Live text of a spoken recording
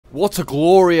What a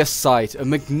glorious sight, a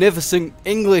magnificent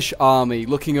English army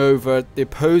looking over the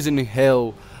opposing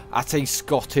hill at a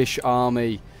Scottish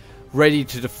army, ready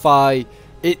to defy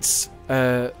its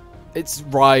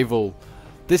rival.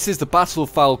 This is the Battle of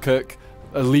Falkirk,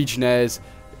 legionnaires,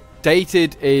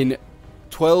 dated in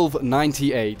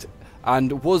 1298,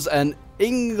 and was an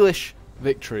English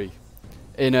victory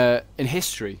in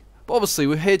history. But obviously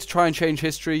we're here to try and change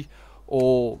history,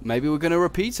 or maybe we're going to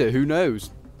repeat it, who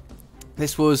knows.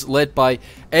 This was led by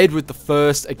Edward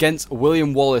I against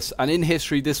William Wallace, and in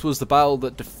history this was the battle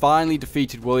that finally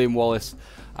defeated William Wallace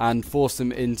and forced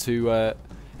him into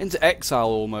exile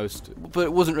almost. But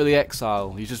it wasn't really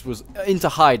exile, he just was into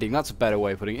hiding, that's a better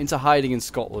way of putting it, into hiding in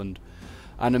Scotland.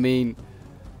 And I mean,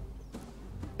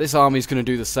 this army's going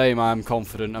to do the same, I'm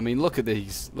confident. I mean, look at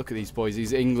these boys,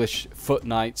 these English foot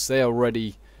knights, they are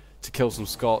ready to kill some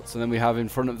Scots. And then we have in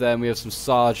front of them, we have some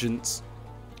sergeants.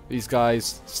 These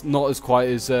guys, not as quite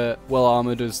as well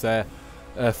armoured as their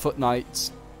foot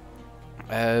knights.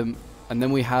 And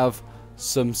then we have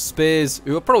some spears,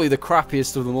 who are probably the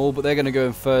crappiest of them all, but they're going to go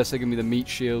in first. They're going to be the meat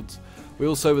shields. We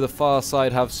also, over the far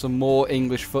side, have some more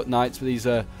English foot knights, but these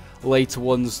are later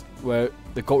ones where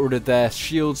they got rid of their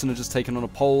shields and are just taken on a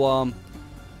pole arm.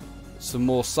 Some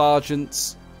more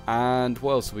sergeants. And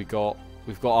what else have we got?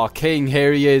 We've got our king.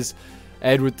 Here he is,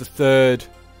 Edward III,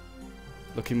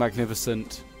 looking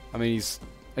magnificent. I mean, he's,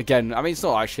 again, I mean, it's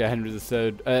not actually a Edward III.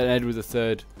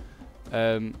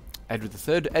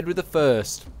 Edward the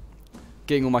First.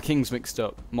 Getting all my kings mixed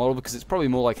up. Model, because it's probably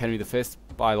more like Henry V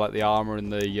by like the armour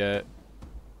and the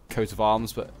coat of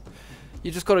arms, but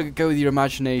you just got to go with your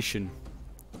imagination.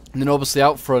 And then obviously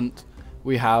out front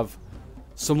we have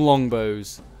some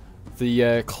longbows,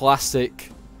 the classic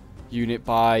unit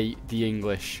by the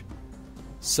English.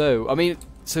 So, I mean,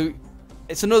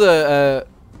 it's another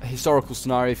historical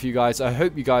scenario for you guys. I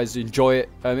hope you guys enjoy it.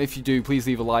 If you do, please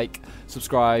leave a like,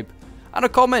 subscribe, and a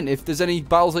comment if there's any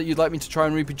battles that you'd like me to try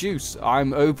and reproduce.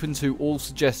 I'm open to all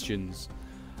suggestions.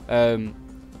 And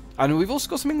we've also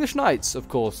got some English knights, of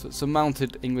course, some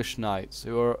mounted English knights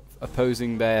who are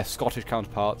opposing their Scottish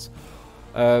counterparts.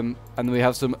 And then we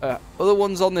have some other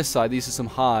ones on this side. These are some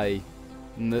high,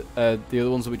 and the other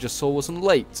ones that we just saw were some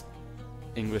late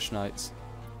English knights.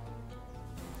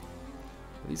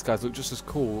 These guys look just as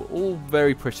cool, all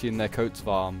very pretty in their coats of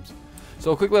arms.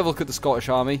 So a quick level look at the Scottish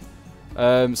army.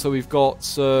 So we've got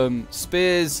some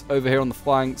spears over here on the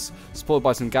flanks, supported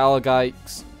by some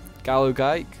Gallowgikes.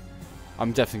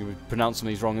 I'm definitely going to pronounce some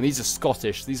of these wrong, and these are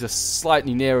Scottish. These are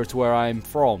slightly nearer to where I'm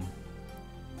from.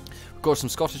 We've got some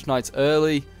Scottish knights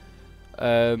early,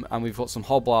 and we've got some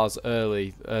Hoblars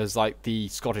early, as like the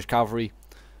Scottish cavalry.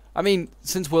 I mean,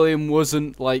 since William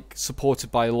wasn't like supported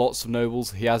by lots of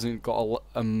nobles, he hasn't got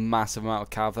a massive amount of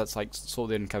cav. That's like sort of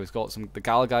the only cav he's got. Some the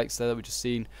Gallowgikes there that we just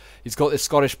seen. He's got the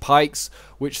Scottish pikes,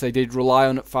 which they did rely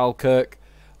on at Falkirk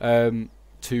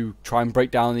to try and break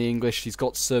down the English. He's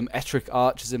got some Ettrick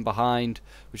archers in behind,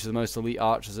 which are the most elite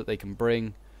archers that they can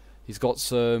bring. He's got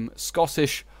some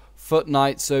Scottish foot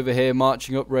knights over here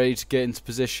marching up, ready to get into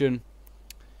position.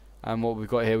 And what we've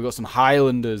got here, we've got some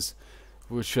Highlanders,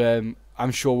 which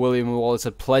I'm sure William Wallace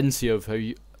had plenty of,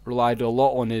 who relied a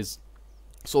lot on his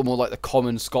sort of more like the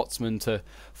common Scotsman to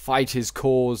fight his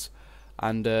cause,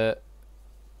 and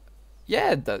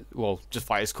yeah, well, just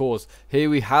fight his cause. Here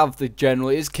we have the general,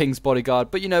 it is King's bodyguard,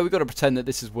 but you know, we've got to pretend that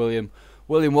this is William.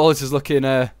 William Wallace is looking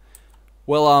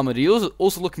well armoured. He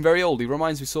also looking very old. He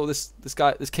reminds me,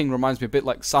 this king reminds me a bit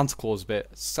like Santa Claus a bit.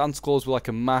 Santa Claus with like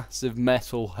a massive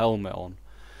metal helmet on.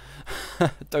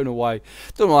 Don't know why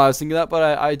I was thinking that,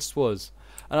 but I just was.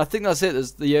 And I think that's it.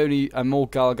 There's the only more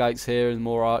Gallowgikes here and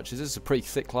more archers. This is a pretty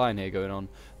thick line here going on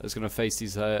that's going to face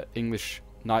these English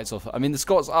knights off. I mean, the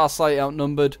Scots are slightly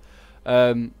outnumbered,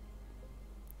 about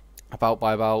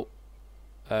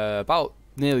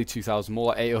nearly 2,000, more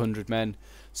like 800 men.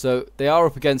 So they are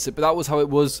up against it, but that was how it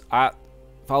was at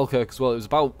Falkirk as well. It was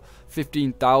about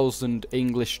 15,000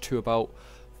 English to about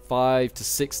 5,000 to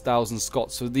 6,000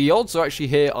 Scots. So the odds are actually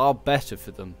here are better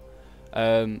for them,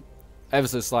 ever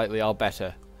so slightly are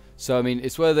better. So I mean,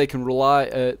 it's where they can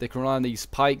rely on these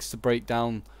pikes to break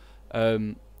down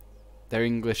their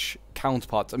English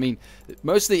counterparts. I mean,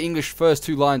 most of the English first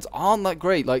two lines aren't that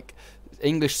great. Like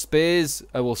English spears,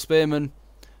 well, spearmen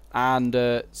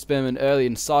and spearmen early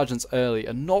and sergeants early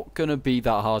are not going to be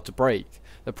that hard to break.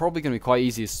 They're probably going to be quite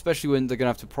easy, especially when they're going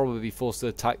to have to probably be forced to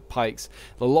attack pikes.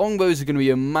 The longbows are going to be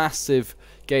a massive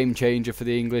game changer for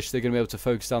the English. They're going to be able to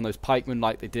focus down those pikemen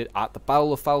like they did at the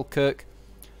Battle of Falkirk.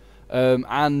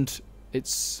 And they're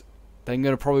going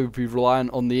to probably be relying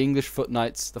on the English foot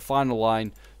knights, the final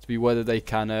line, to be whether they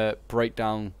can break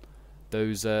down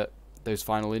those those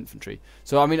final infantry.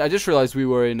 So I mean, I just realised we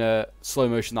were in slow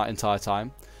motion that entire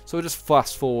time. So we'll just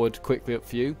fast forward quickly up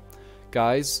for you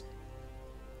guys,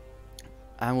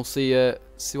 and we'll see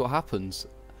what happens.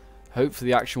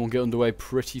 Hopefully the action will get underway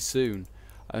pretty soon.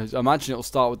 I imagine it will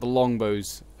start with the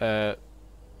longbows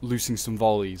loosing some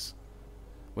volleys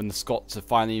when the Scots are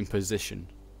finally in position,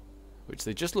 which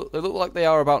they look like they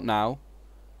are about now.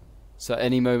 So at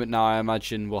any moment now, I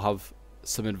imagine we'll have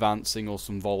some advancing or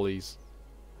some volleys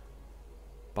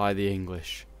by the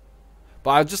English.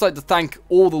 But I'd just like to thank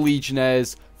all the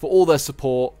Legionnaires for all their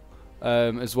support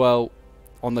as well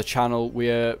on the channel.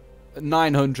 We're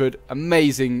 900,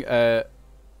 amazing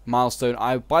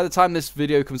milestone. By the time this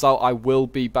video comes out, I will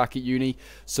be back at uni,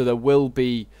 so there will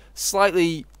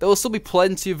still be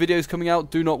plenty of videos coming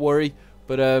out, do not worry,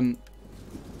 but there'll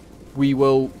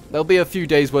be a few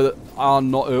days where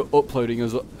I'm not uploading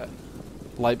as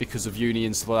like because of uni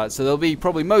and stuff like that. So there'll be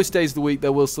probably most days of the week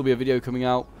there will still be a video coming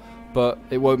out, but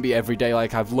it won't be every day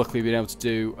like I've luckily been able to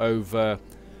do over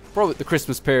probably the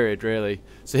Christmas period, really.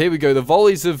 So here we go. The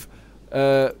volleys of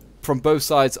from both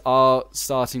sides are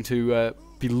starting to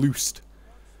be loosed.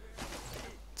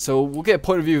 So we'll get a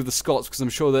point of view of the Scots, because I'm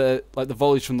sure that like the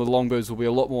volleys from the longbows will be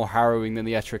a lot more harrowing than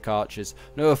the Ettrick archers.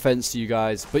 No offense to you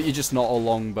guys, but you're just not a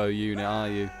longbow unit, are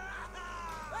you?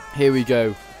 Here we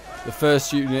go. The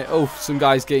first unit. Oh, some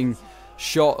guys getting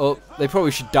shot up. They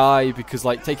probably should die, because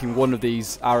like taking one of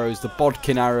these arrows, the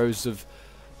bodkin arrows of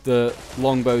the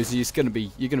longbows, you're gonna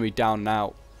be down and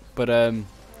out. But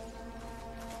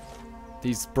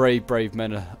these brave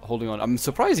men are holding on. I'm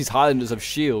surprised these Highlanders have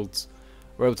shields.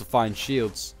 We're able to find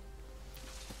shields.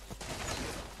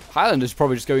 Highlanders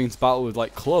probably just going into battle with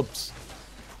like clubs.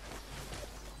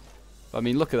 I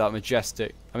mean, look at that,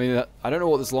 majestic. I mean, I don't know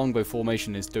what this longbow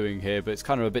formation is doing here, but it's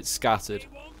kind of a bit scattered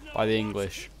by the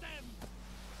English.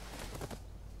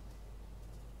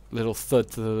 Little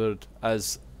thud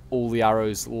as all the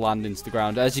arrows land into the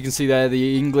ground. As you can see there,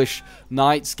 the English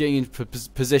knights getting into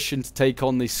position to take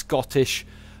on the Scottish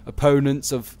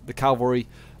opponents of the cavalry.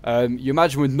 You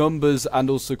imagine with numbers and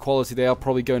also quality, they are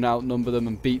probably going to outnumber them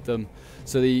and beat them.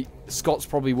 So the Scots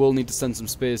probably will need to send some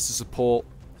spears to support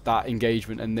that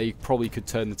engagement, and they probably could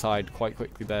turn the tide quite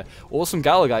quickly there. Or some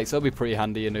Gallaghites, they'll be pretty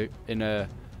handy in a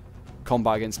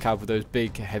combat against cav with those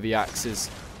big heavy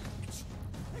axes.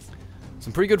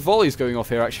 Some pretty good volleys going off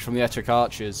here actually from the Ettrick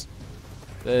archers.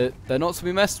 They're not to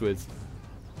be messed with.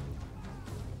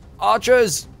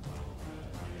 Archers!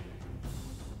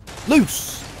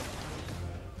 Loose!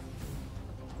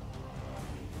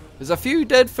 There's a few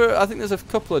dead for... I think there's a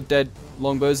couple of dead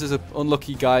longbows. There's an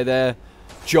unlucky guy there.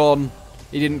 John.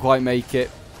 He didn't quite make it.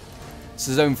 It's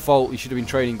his own fault. He should have been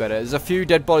training better. There's a few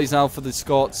dead bodies now for the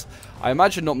Scots. I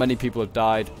imagine not many people have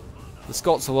died. The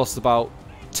Scots have lost about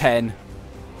 10.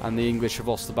 And the English have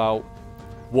lost about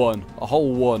 1. A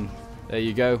whole 1. There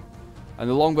you go. And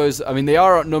the longbows... I mean, they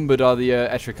are outnumbered, are the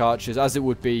Ettrick archers. As it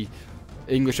would be.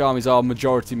 English armies are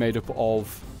majority made up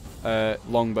of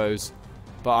longbows.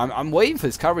 But I'm waiting for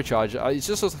this cavalry charge. It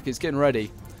just looks like it's getting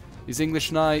ready. These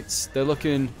English knights, they're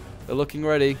looking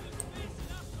ready.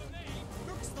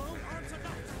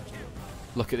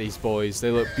 Look at these boys. They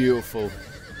look beautiful.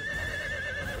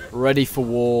 Ready for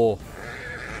war.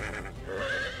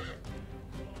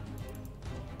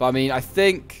 But I mean, I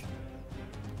think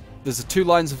there's 2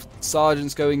 lines of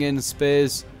sergeants going in and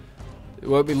spears. It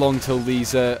won't be long till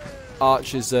these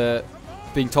archers are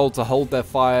being told to hold their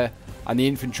fire, and the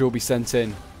infantry will be sent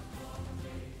in.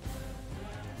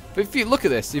 But if you look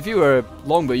at this, if you were a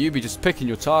longbow, you'd be just picking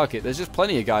your target. There's just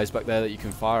plenty of guys back there that you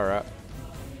can fire at.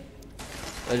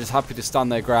 They're just happy to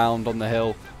stand their ground on the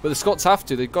hill. But the Scots have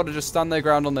to. They've got to just stand their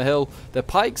ground on the hill. Their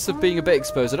pikes are being a bit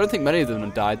exposed. I don't think many of them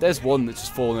have died. There's one that's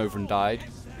just fallen over and died.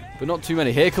 But not too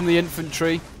many. Here come the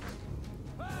infantry.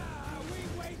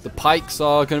 The pikes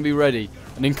are going to be ready.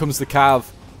 And in comes the cav.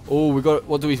 Oh, we got.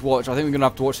 What do we watch? I think we're going to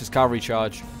have to watch this cavalry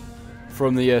charge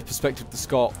from the perspective of the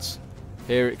Scots.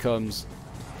 Here it comes.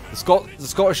 The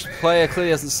Scottish player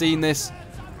clearly hasn't seen this,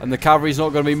 and the cavalry's not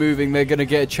going to be moving. They're going to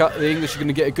get the English are going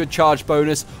to get a good charge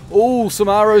bonus. Oh, some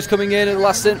arrows coming in at the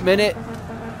last minute,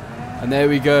 and there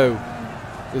we go.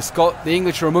 The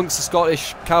English are amongst the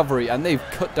Scottish cavalry, and they've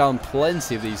cut down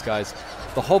plenty of these guys.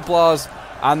 The Hoblars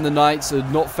and the Knights are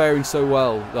not faring so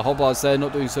well. The Hoblars there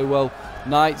not doing so well.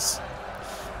 Knights,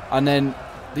 and then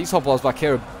these Hoblars back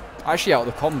here are actually out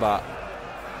of the combat.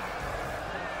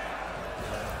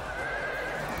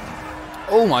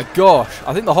 Oh my gosh,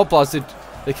 I think the Hoblars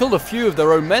they killed a few of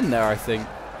their own men there, I think.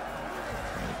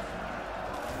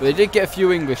 But they did get a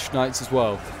few English knights as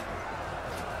well.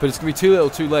 But it's going to be too little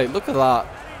too late. Look at that.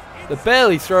 They're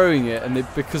barely throwing it, and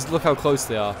because look how close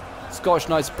they are. Scottish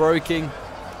Knights are breaking.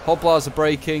 Hoplars are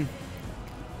breaking.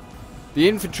 The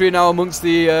infantry are now amongst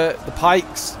the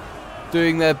pikes,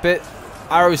 doing their bit.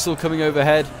 Arrows still coming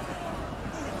overhead.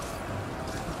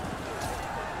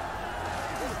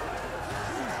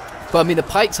 But I mean, the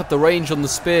pikes have the range on the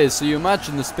spears, so you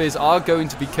imagine the spears are going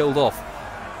to be killed off.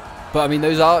 But I mean,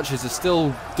 those archers are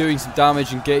still doing some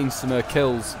damage and getting some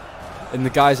kills in the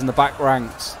guys in the back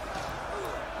ranks.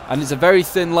 And it's a very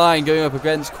thin line going up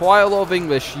against quite a lot of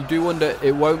English. You do wonder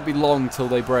it won't be long till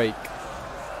they break.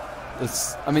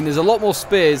 I mean, there's a lot more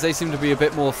spears. They seem to be a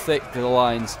bit more thick to the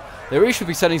lines. They really should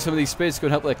be sending some of these spears to go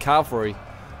and help their cavalry,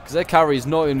 because their cavalry is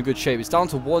not in good shape. It's down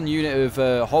to one unit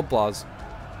of hoplars.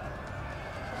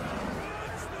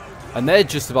 And they're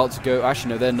just about to go.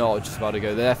 Actually, no, they're not just about to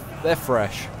go. They're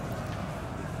fresh.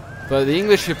 But the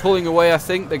English are pulling away, I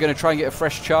think. They're going to try and get a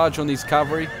fresh charge on these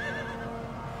cavalry.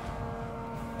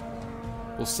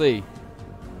 We'll see.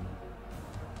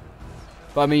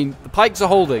 But I mean, the pikes are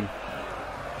holding.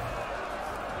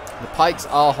 The pikes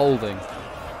are holding.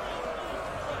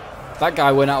 That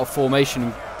guy went out of formation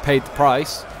and paid the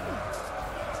price.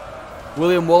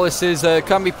 William Wallace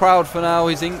can be proud for now.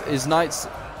 His knights,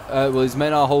 well, his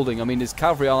men are holding. I mean, his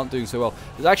cavalry aren't doing so well.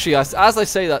 There's actually, as I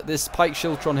say that, this pike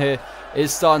schiltron here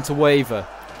is starting to waver.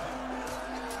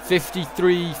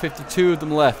 53, 52 of them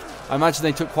left. I imagine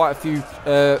they took quite a few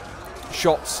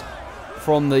shots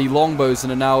from the longbows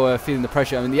and are now feeling the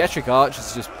pressure. I mean, the Ettrick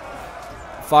archers are just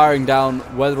firing down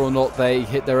whether or not they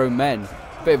hit their own men.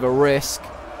 Bit of a risk.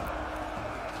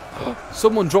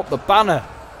 Someone dropped the banner.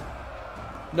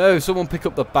 No, someone pick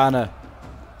up the banner.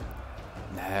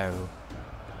 No.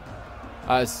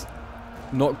 That's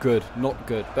not good, not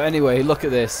good. But anyway, look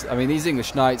at this. I mean, these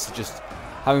English knights are just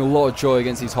having a lot of joy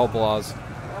against these hoplars.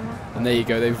 And there you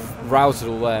go, they've routed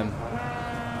all them.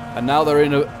 And now they're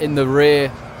in the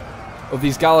rear of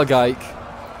these Galagaik,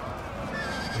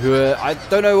 who I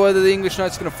don't know whether the English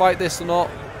knights are going to fight this or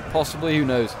not. Possibly, who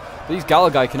knows. But these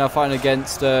Galagaik are now fighting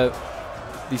against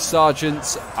these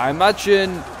sergeants. I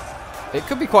imagine it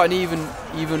could be quite an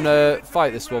even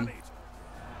fight, this one.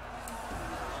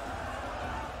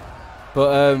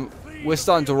 But we're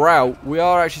starting to rout. We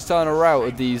are actually starting to rout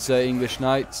at these English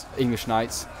spears.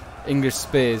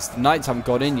 The knights haven't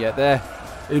got in yet. They're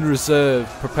in reserve,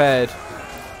 prepared.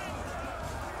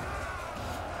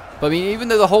 But I mean, even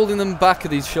though they're holding them back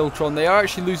at these schiltron, they are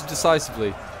actually losing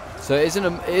decisively. So it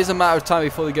is a matter of time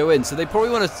before they go in. So they probably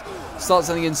want to start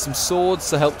sending in some swords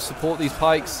to help support these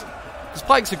pikes. Because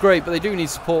pikes are great, but they do need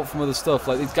support from other stuff.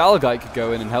 Like these Galagaik could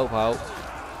go in and help out.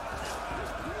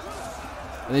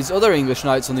 And these other English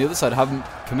knights on the other side haven't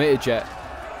committed yet.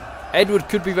 Edward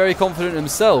could be very confident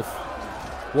himself.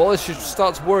 Wallace should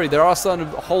start to worry.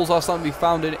 Holes are starting to be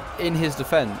found in his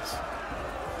defence.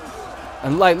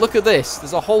 And like, look at this.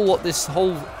 There's a whole lot. This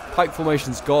whole pike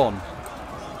formation's gone.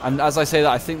 And as I say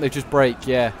that, I think they just break.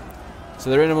 Yeah. So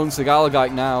they're in amongst the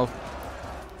Galagaik now.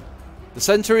 The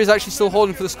centre is actually still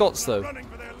holding for the Scots, though.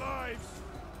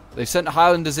 They've sent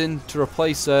Highlanders in to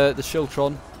replace the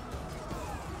schiltron.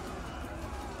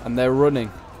 And they're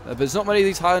running. But there's not many of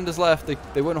these Highlanders left.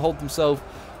 They won't hold themselves.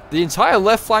 The entire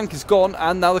left flank is gone,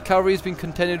 and now the cavalry has been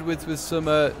contended with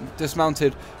some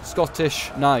dismounted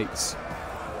Scottish knights.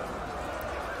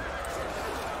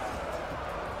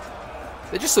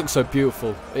 They just look so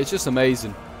beautiful. It's just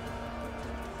amazing.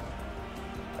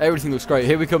 Everything looks great.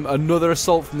 Here we come, another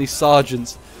assault from these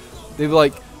sergeants. They were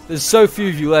like, there's so few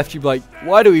of you left. You'd be like,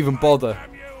 why do we even bother?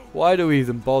 Why do we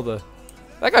even bother?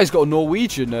 That guy's got a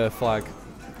Norwegian flag,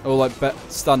 or like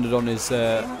standard on his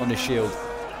shield.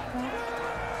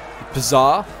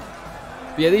 Bizarre.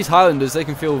 But yeah, these Highlanders, they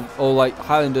can feel, or like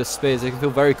Highlander spears, they can feel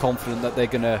very confident that they're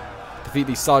gonna defeat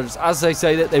these sergeants. As they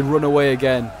say that, they run away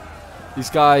again. These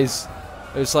guys,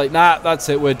 it's like, nah, that's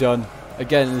it, we're done.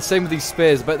 Again, and the same with these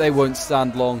spears, I bet they won't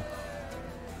stand long.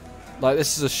 Like,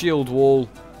 this is a shield wall.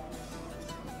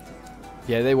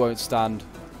 Yeah, they won't stand.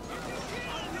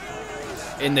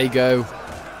 In they go.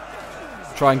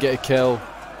 Try and get a kill.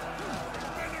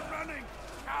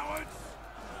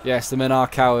 Yes, the men are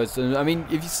cowards. And I mean,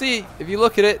 if you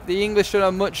look at it, the English don't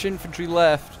have much infantry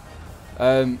left.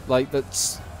 Like,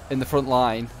 that's in the front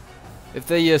line. If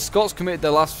the Scots committed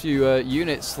their last few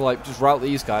units to like just rout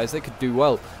these guys, they could do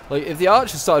well. Like, if the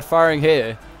archers started firing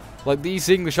here, like, these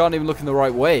English aren't even looking the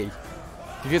right way.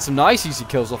 You get some nice easy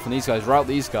kills off on these guys, rout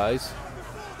these guys.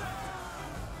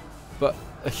 But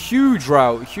a huge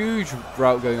rout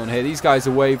going on here. These guys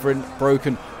are wavering,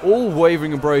 broken, all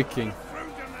wavering and breaking.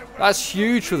 That's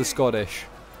huge for the Scottish.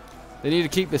 They need to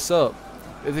keep this up.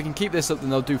 If they can keep this up, then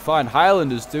they'll do fine.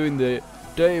 Highlanders doing the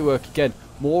dirty work again.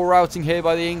 More routing here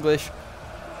by the English.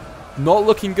 Not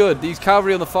looking good. These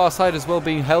cavalry on the far side as well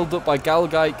being held up by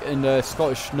Galgaik and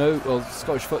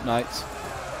Scottish foot knights.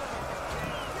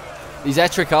 These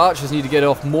Ettrick archers need to get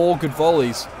off more good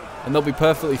volleys and they'll be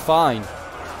perfectly fine.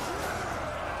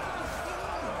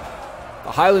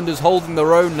 The Highlanders holding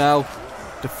their own now,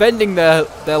 defending their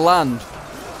land.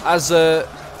 As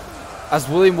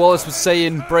William Wallace would say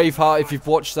in Braveheart, if you've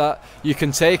watched that, you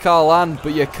can take our land,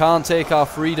 but you can't take our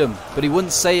freedom. But he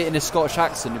wouldn't say it in a Scottish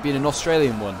accent, it'd be in an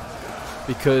Australian one.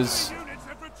 Because,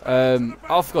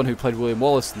 I've forgotten who played William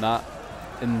Wallace in that,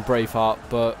 in Braveheart,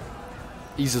 but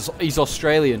he's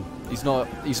Australian, he's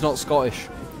not Scottish.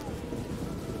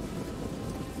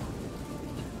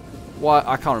 Why,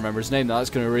 I can't remember his name now, that's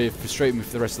going to really frustrate me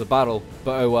for the rest of the battle,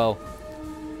 but oh well.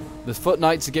 The foot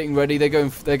knights are getting ready. They're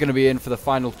going to be in for the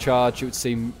final charge. It would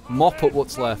seem, mop up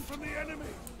what's left.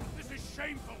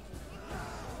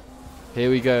 Here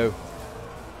we go.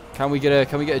 Can we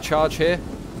get a charge here?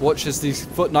 Watch as these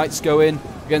foot knights go in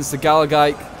against the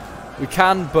Galagaik. We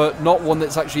can, but not one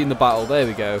that's actually in the battle. There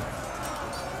we go.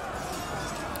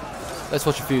 Let's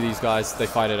watch a few of these guys. They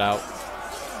fight it out.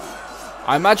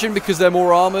 I imagine because they're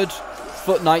more armoured,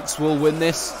 foot knights will win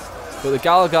this. But the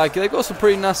Galagaik, they've got some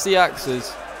pretty nasty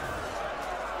axes.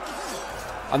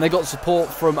 And they got support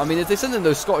from, I mean, if they send in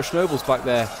those Scottish nobles back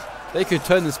there, they could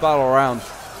turn this battle around.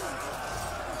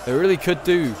 They really could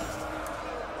do.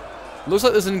 Looks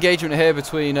like there's an engagement here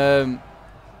between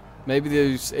maybe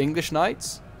those English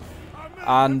knights.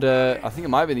 And I think it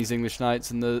might be these English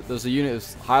knights. And there's a unit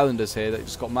of Highlanders here that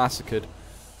just got massacred.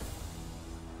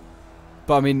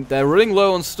 But I mean, they're running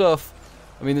low on stuff.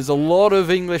 I mean, there's a lot of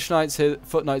English knights here,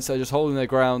 foot knights that are just holding their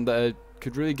ground that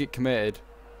could really get committed.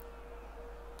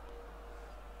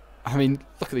 I mean,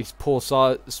 look at these poor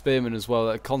spearmen as well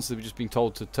that are constantly just being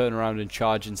told to turn around and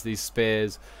charge into these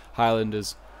spears,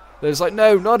 Highlanders. They're just like,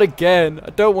 no, not again. I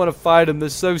don't want to fight them. They're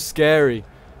so scary.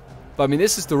 But I mean,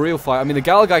 this is the real fight. I mean, the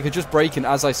Galagaik are just breaking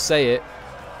as I say it.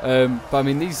 But I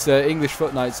mean, these English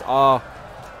foot knights are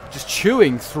just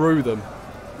chewing through them.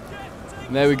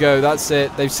 And there we go. That's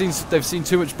it. They've seen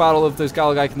too much battle of those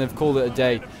Galagaik and they've called it a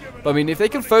day. But I mean, if they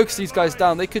can focus these guys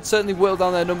down, they could certainly whittle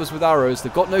down their numbers with arrows.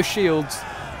 They've got no shields.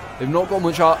 They've not got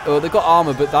much they've got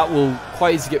armor, but that will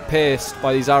quite easily get pierced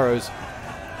by these arrows.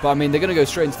 But I mean, they're going to go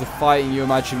straight into the fighting, you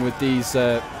imagine, with these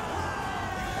foot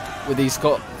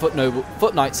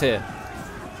knights here.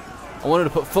 I wanted to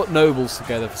put foot nobles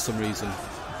together for some reason.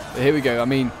 But here we go. I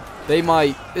mean,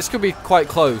 this could be quite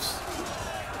close.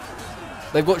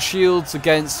 They've got shields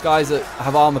against guys that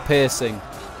have armor piercing.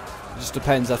 It just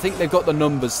depends. I think they've got the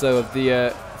numbers though of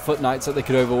the foot knights that they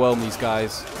could overwhelm these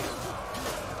guys.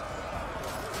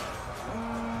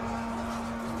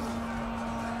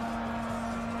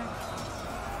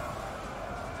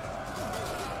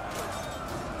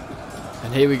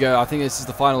 And here we go. I think this is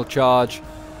the final charge.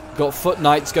 Got foot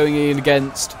knights going in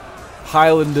against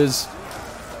Highlanders.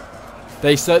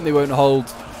 They certainly won't hold.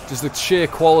 Just the sheer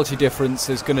quality difference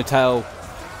is going to tell.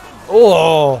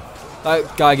 Oh,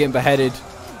 that guy getting beheaded.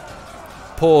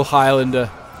 Poor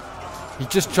Highlander. He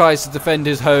just tries to defend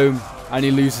his home and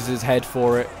he loses his head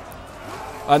for it.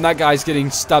 And that guy's getting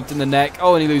stabbed in the neck.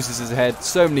 Oh, and he loses his head.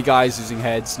 So many guys losing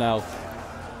heads now.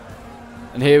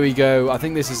 And here we go. I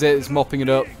think this is it. It's mopping it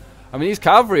up. I mean, these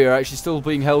cavalry are actually still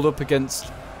being held up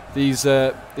against these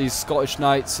Scottish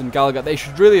knights and Galagaik. They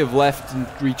should really have left and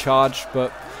recharged,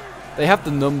 but they have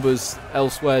the numbers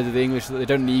elsewhere to the English that they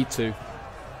don't need to.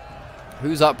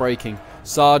 Who's that breaking?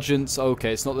 Sergeants.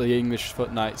 Okay, it's not the English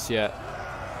foot knights yet.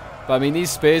 But I mean, these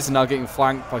spears are now getting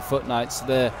flanked by foot knights, so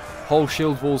their whole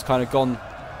shield wall's kind of gone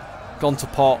to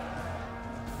pot.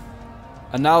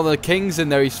 And now the king's in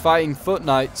there. He's fighting foot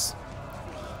knights.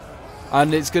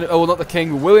 And it's going to... Oh, not the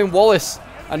king. William Wallace.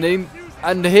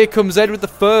 And here comes Edward the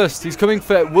First. He's coming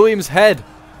for William's head.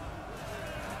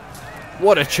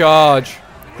 What a charge.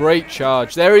 Great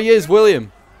charge. There he is,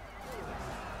 William.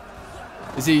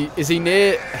 Is he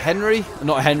near Henry?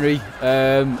 Not Henry.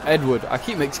 Edward. I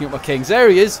keep mixing up my kings. There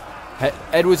he is.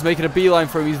 Edward's making a beeline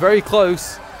for him. He's very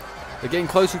close. They're getting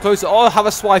closer and closer. Oh, have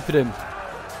a swipe at him.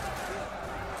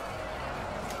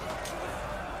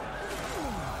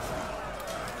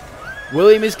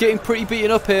 William is getting pretty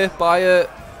beaten up here by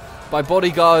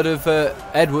bodyguard of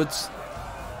Edward's.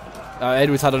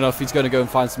 Edward's had enough. He's going to go and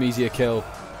find some easier kill.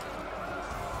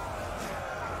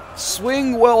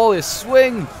 Swing, Wallace,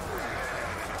 swing!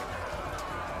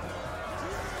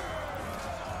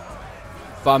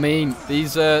 But I mean,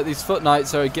 these foot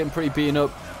knights are getting pretty beaten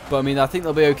up. But I mean, I think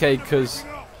they'll be okay because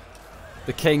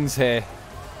the king's here.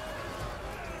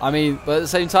 I mean, but at the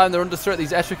same time, they're under threat.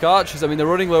 These Ettrick archers. I mean, they're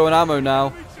running low on ammo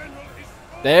now.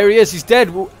 There he is. He's dead.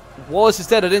 Wallace is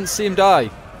dead. I didn't see him die.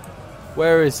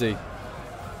 Where is he?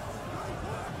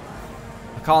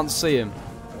 I can't see him.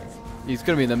 He's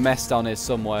going to be in the mess down here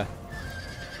somewhere.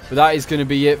 But that is going to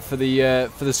be it for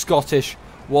the Scottish.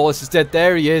 Wallace is dead.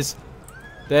 There he is.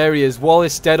 There he is.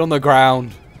 Wallace dead on the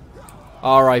ground.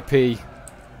 R.I.P.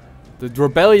 The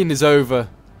rebellion is over.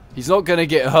 He's not going to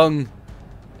get hung,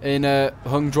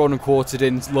 drawn, and quartered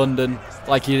in London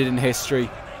like he did in history.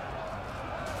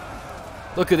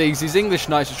 Look at these English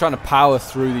knights are trying to power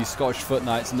through these Scottish foot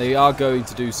knights, and they are going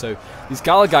to do so. These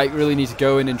Gallagite really need to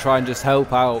go in and try and just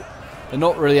help out. They're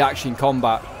not really actually in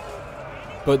combat,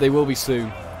 but they will be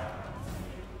soon.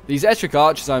 These Ettrick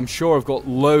archers, I'm sure, have got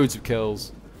loads of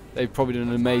kills. They've probably done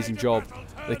an amazing job.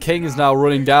 The king is now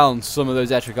running down some of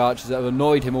those Ettrick archers that have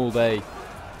annoyed him all day.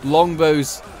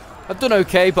 Longbows have done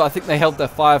okay, but I think they held their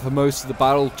fire for most of the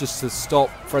battle just to stop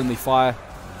friendly fire.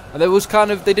 And there was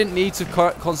they didn't need to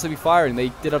constantly be firing. They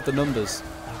did have the numbers.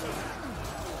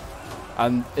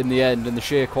 And in the end, and the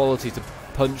sheer quality to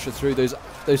punch through,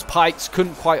 those pikes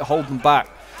couldn't quite hold them back.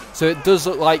 So it does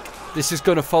look like this is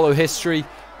going to follow history,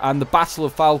 and the Battle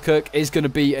of Falkirk is going to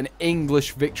be an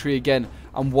English victory again,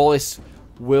 and Wallace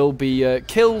will be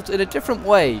killed in a different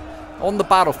way on the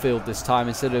battlefield this time,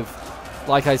 instead of,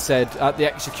 like I said, at the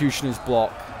executioner's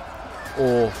block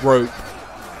or rope.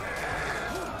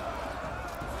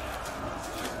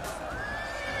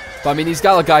 But I mean, these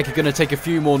Gallagite are going to take a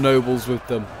few more nobles with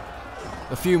them.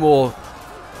 A few more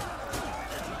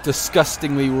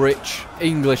disgustingly rich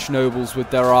English nobles with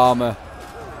their armour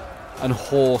and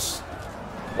horse.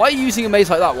 Why are you using a mace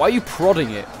like that? Why are you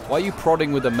prodding it? Why are you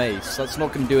prodding with a mace? That's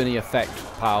not going to do any effect,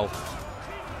 pal.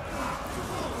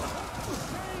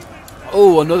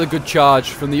 Oh, another good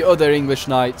charge from the other English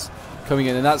knights coming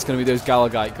in, and that's going to be those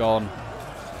Gallagite gone.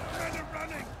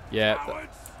 Yeah.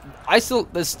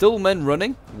 There's still men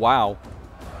running? Wow.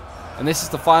 And this is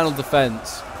the final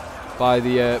defense by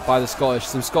the Scottish.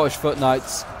 Some Scottish foot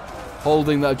knights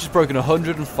holding that have just broken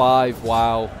 105.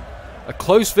 Wow. A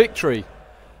close victory.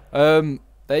 There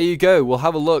you go. We'll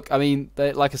have a look. I mean,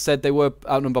 like I said, they were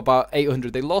outnumbered about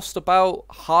 800. They lost about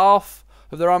half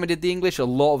of their army, did the English. A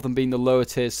lot of them being the lower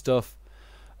tier stuff.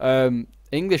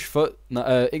 English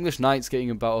knights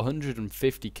getting about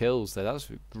 150 kills there. That's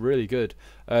really good.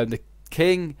 The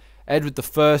king, Edward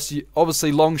I,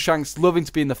 obviously Longshanks, loving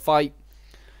to be in the fight.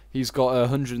 He's got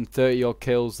 130 odd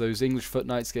kills. Those English foot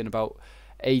knights getting about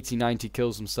 80, 90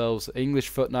 kills themselves. English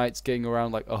foot knights getting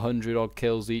around like 100 odd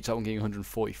kills each. That one getting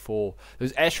 144.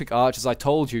 Those Ettrick archers, I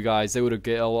told you guys, they would have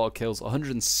get a lot of kills.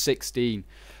 116.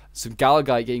 Some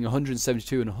Gallagite getting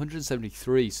 172 and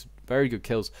 173. Some very good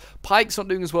kills. Pikes not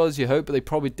doing as well as you hope, but they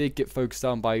probably did get focused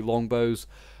down by longbows.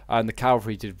 And the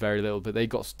cavalry did very little, but they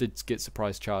did get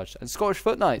surprise charged. And Scottish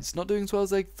foot knights not doing as well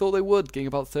as they thought they would, getting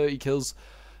about 30 kills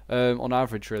on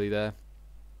average, really, there.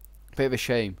 Bit of a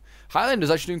shame. Highlanders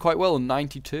actually doing quite well on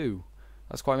 92.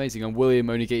 That's quite amazing. And William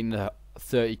only getting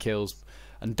 30 kills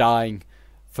and dying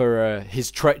for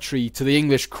his treachery to the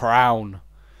English crown.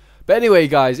 But anyway,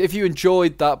 guys, if you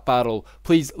enjoyed that battle,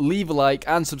 please leave a like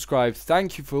and subscribe.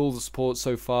 Thank you for all the support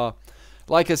so far.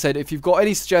 Like I said, if you've got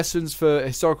any suggestions for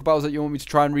historical battles that you want me to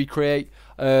try and recreate,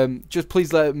 just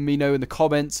please let me know in the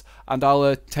comments, and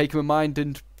I'll take them in mind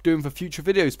and do them for future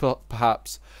videos,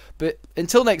 perhaps. But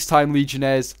until next time,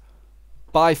 Legionnaires,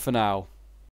 bye for now.